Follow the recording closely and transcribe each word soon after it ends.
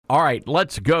All right,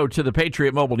 let's go to the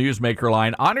Patriot Mobile Newsmaker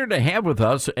line. Honored to have with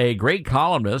us a great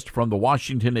columnist from the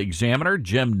Washington Examiner,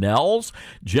 Jim Nels.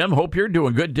 Jim, hope you're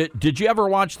doing good. Did you ever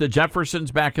watch the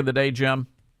Jeffersons back in the day, Jim?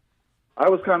 I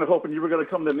was kind of hoping you were going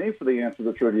to come to me for the answer to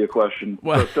the trivia question.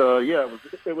 Well, but yeah,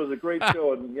 it was a great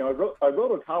show. And I wrote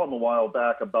a column a while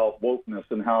back about wokeness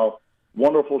and how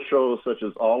wonderful shows such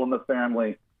as All in the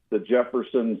Family, The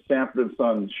Jeffersons, Sanford and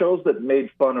Son, shows that made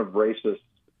fun of racists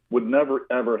would never,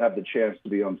 ever have the chance to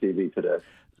be on TV today.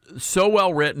 So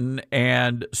well written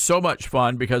and so much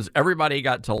fun because everybody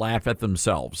got to laugh at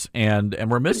themselves. And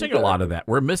we're missing a lot of that.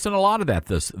 We're missing a lot of that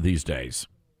these days.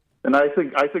 And I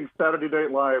think Saturday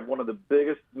Night Live, one of the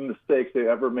biggest mistakes they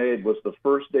ever made was the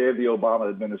first day of the Obama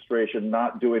administration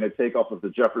not doing a takeoff of the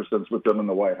Jeffersons with them in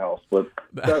the White House. But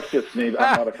that's just me. I'm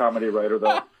not a comedy writer,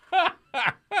 though.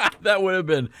 That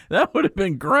would have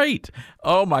been great.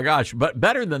 Oh my gosh. But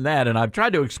better than that, and I've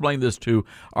tried to explain this to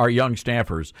our young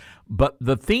staffers, but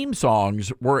the theme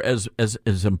songs were as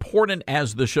important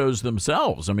as the shows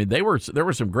themselves. I mean, there were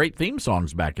some great theme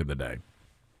songs back in the day.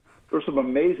 There were some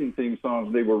amazing theme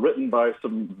songs. They were written by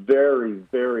some very,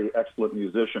 very excellent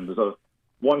musicians.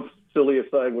 One silly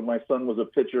aside, when my son was a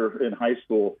pitcher in high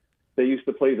school, they used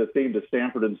to play the theme to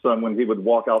Sanford and Son when he would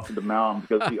walk out to the mound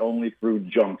because he only threw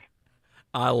junk.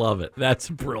 I love it. That's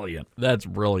brilliant. That's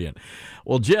brilliant.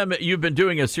 Well, Jim, you've been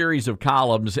doing a series of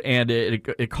columns, and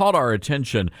it caught our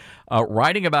attention,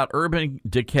 writing about urban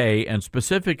decay and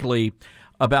specifically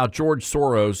about George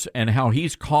Soros and how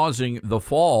he's causing the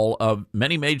fall of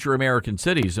many major American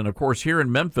cities. And, of course, here in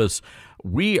Memphis,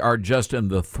 we are just in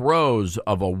the throes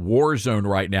of a war zone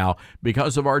right now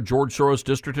because of our George Soros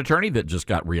district attorney that just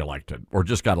got reelected or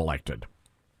just got elected.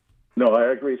 No,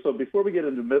 I agree. So before we get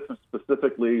into Memphis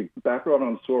specifically, background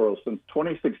on Soros, since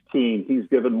 2016, he's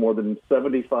given more than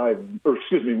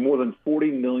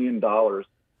 $40 million to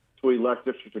elect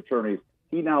district attorneys.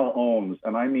 He now owns,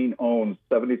 and I mean owns,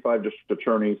 75 district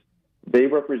attorneys. They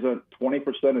represent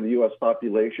 20% of the U.S.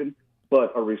 population,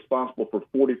 but are responsible for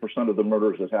 40% of the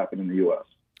murders that happen in the U.S.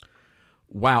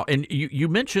 Wow. And you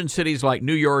mentioned cities like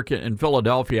New York and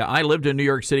Philadelphia. I lived in New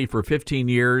York City for 15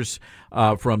 years,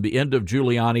 from the end of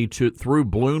Giuliani through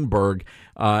Bloomberg.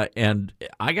 And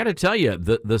I got to tell you,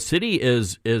 the city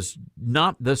is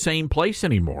not the same place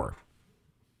anymore.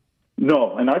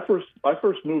 No, and I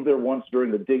first moved there once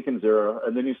during the Dinkins era,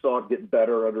 and then you saw it get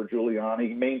better under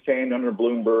Giuliani, maintained under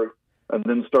Bloomberg, and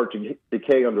then start to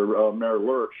decay under Mayor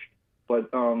Lurch. But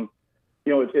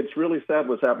it's really sad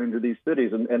what's happening to these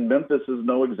cities, and Memphis is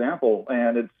no example.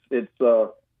 And it's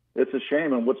a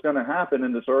shame. And what's going to happen,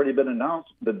 and it's already been announced,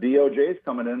 the DOJ is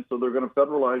coming in, so they're going to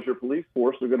federalize your police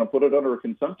force. They're going to put it under a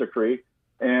consent decree,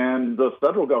 and the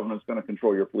federal government's going to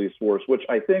control your police force, which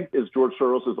I think is George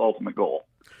Soros' ultimate goal.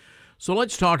 So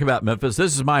let's talk about Memphis.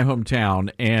 This is my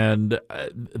hometown, and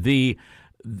the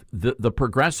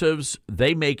progressives,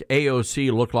 they make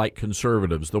AOC look like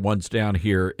conservatives, the ones down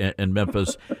here in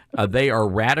Memphis. They are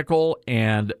radical,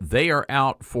 and they are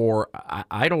out for,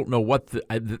 I don't know what,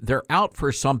 they're out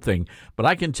for something. But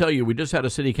I can tell you, we just had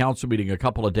a city council meeting a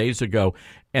couple of days ago,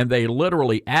 and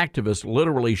activists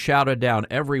literally shouted down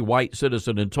every white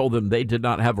citizen and told them they did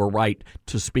not have a right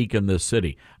to speak in this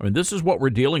city. I mean, this is what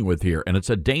we're dealing with here, and it's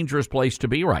a dangerous place to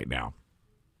be right now.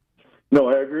 No,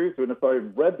 I agree with you. And if I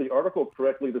read the article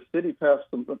correctly, the city passed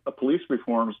some police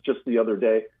reforms just the other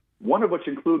day, one of which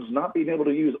includes not being able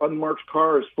to use unmarked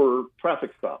cars for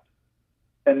traffic stops.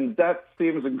 And that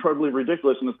seems incredibly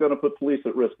ridiculous, and it's going to put police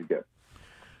at risk again.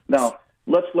 Now,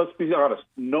 let's be honest.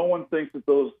 No one thinks that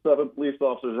those 7 police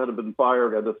officers that have been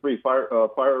fired and the 3 fire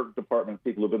department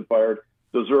people who have been fired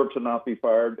deserve to not be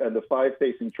fired, and the 5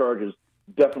 facing charges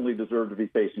definitely deserve to be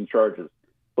facing charges.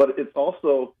 But it's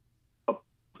also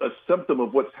a symptom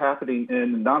of what's happening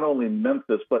in not only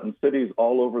Memphis, but in cities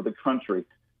all over the country.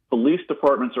 Police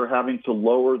departments are having to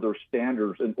lower their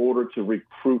standards in order to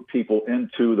recruit people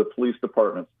into the police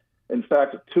departments. In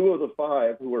fact, 2 of the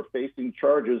 5 who are facing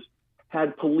charges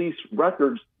had police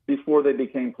records before they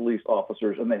became police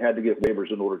officers, and they had to get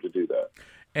waivers in order to do that.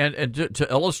 And to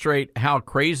illustrate how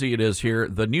crazy it is here,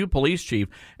 the new police chief,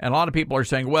 and a lot of people are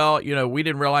saying, well, we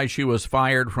didn't realize she was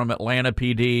fired from Atlanta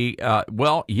PD.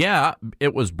 Well, yeah,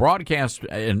 it was broadcast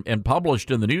and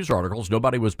published in the news articles.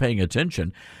 Nobody was paying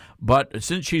attention. But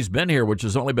since she's been here, which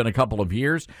has only been a couple of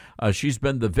years, she's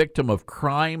been the victim of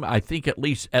crime, I think at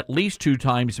least 2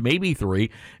 times, maybe 3.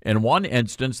 In one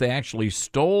instance, they actually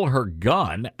stole her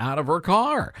gun out of her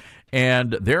car.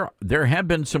 And there have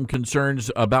been some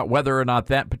concerns about whether or not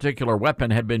that particular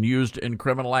weapon had been used in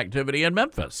criminal activity in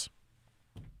Memphis.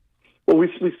 Well, we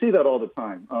see that all the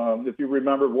time. If you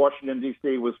remember, Washington,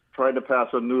 D.C. was trying to pass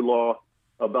a new law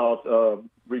about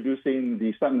reducing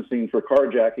the sentencing for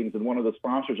carjackings, and one of the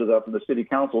sponsors of that from the city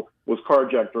council was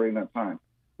carjacked during that time.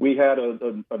 We had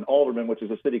an alderman, which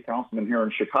is a city councilman here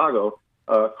in Chicago,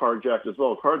 carjacked as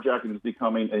well. Carjacking is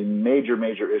becoming a major,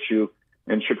 major issue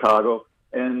in Chicago,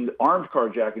 and armed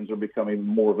carjackings are becoming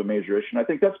more of a major issue. And I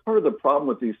think that's part of the problem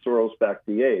with these Soros-backed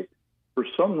DAs. For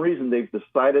some reason, they've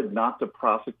decided not to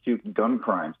prosecute gun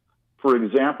crimes. For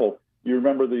example, you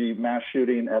remember the mass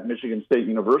shooting at Michigan State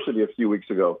University a few weeks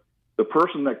ago. The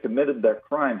person that committed that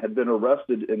crime had been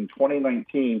arrested in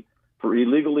 2019 for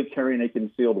illegally carrying a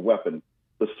concealed weapon.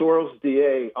 The Soros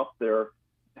DA up there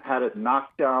had it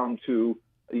knocked down to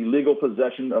illegal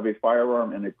possession of a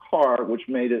firearm in a car, which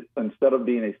made it, instead of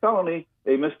being a felony,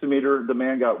 a misdemeanor. The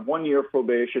man got 1 year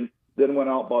probation, then went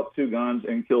out, bought 2 guns,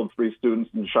 and killed 3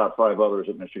 students and shot 5 others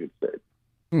at Michigan State.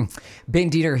 Ben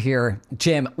Dieter here.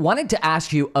 Jim, wanted to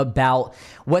ask you about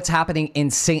what's happening in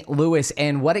St. Louis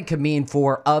and what it could mean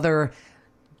for other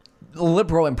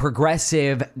liberal and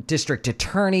progressive district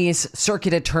attorneys,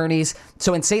 circuit attorneys.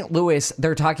 So in St. Louis,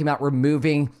 they're talking about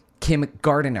removing Kim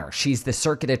Gardner. She's the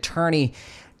circuit attorney.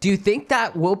 Do you think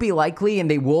that will be likely and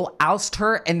they will oust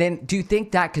her? And then do you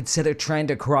think that could set a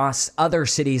trend across other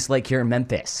cities like here in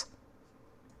Memphis?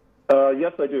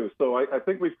 Yes, I do. So I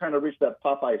think we've kind of reached that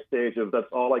Popeye stage of that's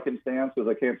all I can stand because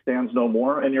I can't stand no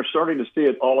more. And you're starting to see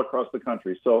it all across the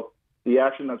country. So the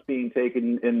action that's being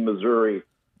taken in Missouri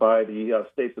by the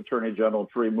state's attorney general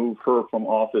to remove her from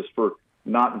office for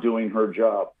not doing her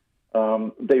job.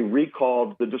 They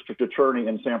recalled the district attorney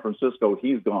in San Francisco.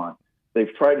 He's gone.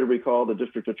 They've tried to recall the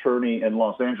district attorney in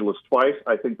Los Angeles twice.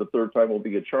 I think the third time will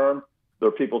be a charm. There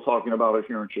are people talking about it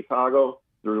here in Chicago.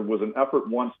 There was an effort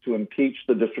once to impeach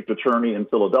the district attorney in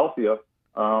Philadelphia,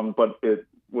 but it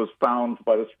was found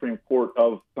by the Supreme Court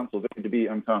of Pennsylvania to be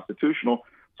unconstitutional.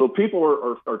 So people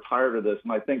are tired of this,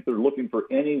 and I think they're looking for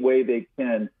any way they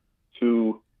can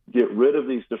to get rid of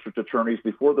these district attorneys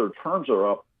before their terms are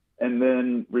up and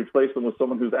then replace them with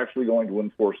someone who's actually going to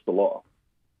enforce the law.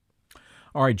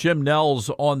 All right, Jim Nels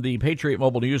on the Patriot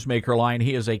Mobile Newsmaker line.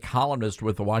 He is a columnist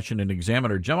with the Washington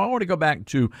Examiner. Jim, I want to go back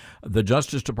to the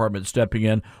Justice Department stepping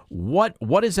in. What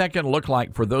is that going to look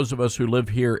like for those of us who live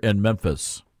here in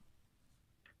Memphis?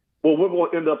 Well, what will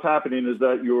end up happening is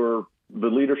that the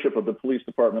leadership of the police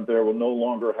department there will no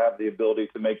longer have the ability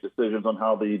to make decisions on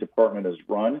how the department is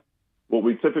run. What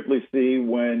we typically see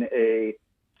when a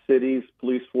city's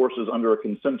police force is under a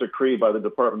consent decree by the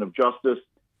Department of Justice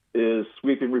is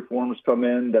sweeping reforms come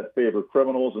in that favor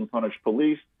criminals and punish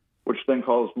police, which then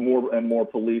cause more and more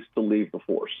police to leave the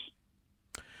force.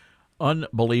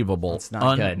 Unbelievable. It's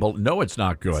not good. No, it's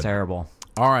not good. It's terrible.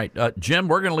 All right, Jim,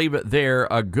 we're going to leave it there.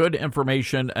 Good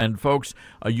information. And, folks,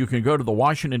 you can go to the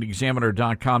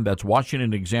WashingtonExaminer.com. That's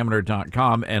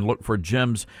WashingtonExaminer.com and look for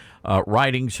Jim's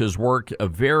writings, his work, a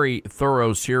very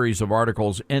thorough series of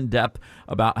articles in depth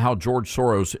about how George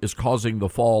Soros is causing the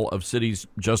fall of cities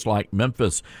just like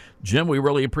Memphis. Jim, we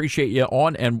really appreciate you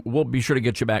on, and we'll be sure to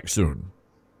get you back soon.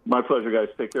 My pleasure, guys.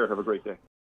 Take care. Have a great day.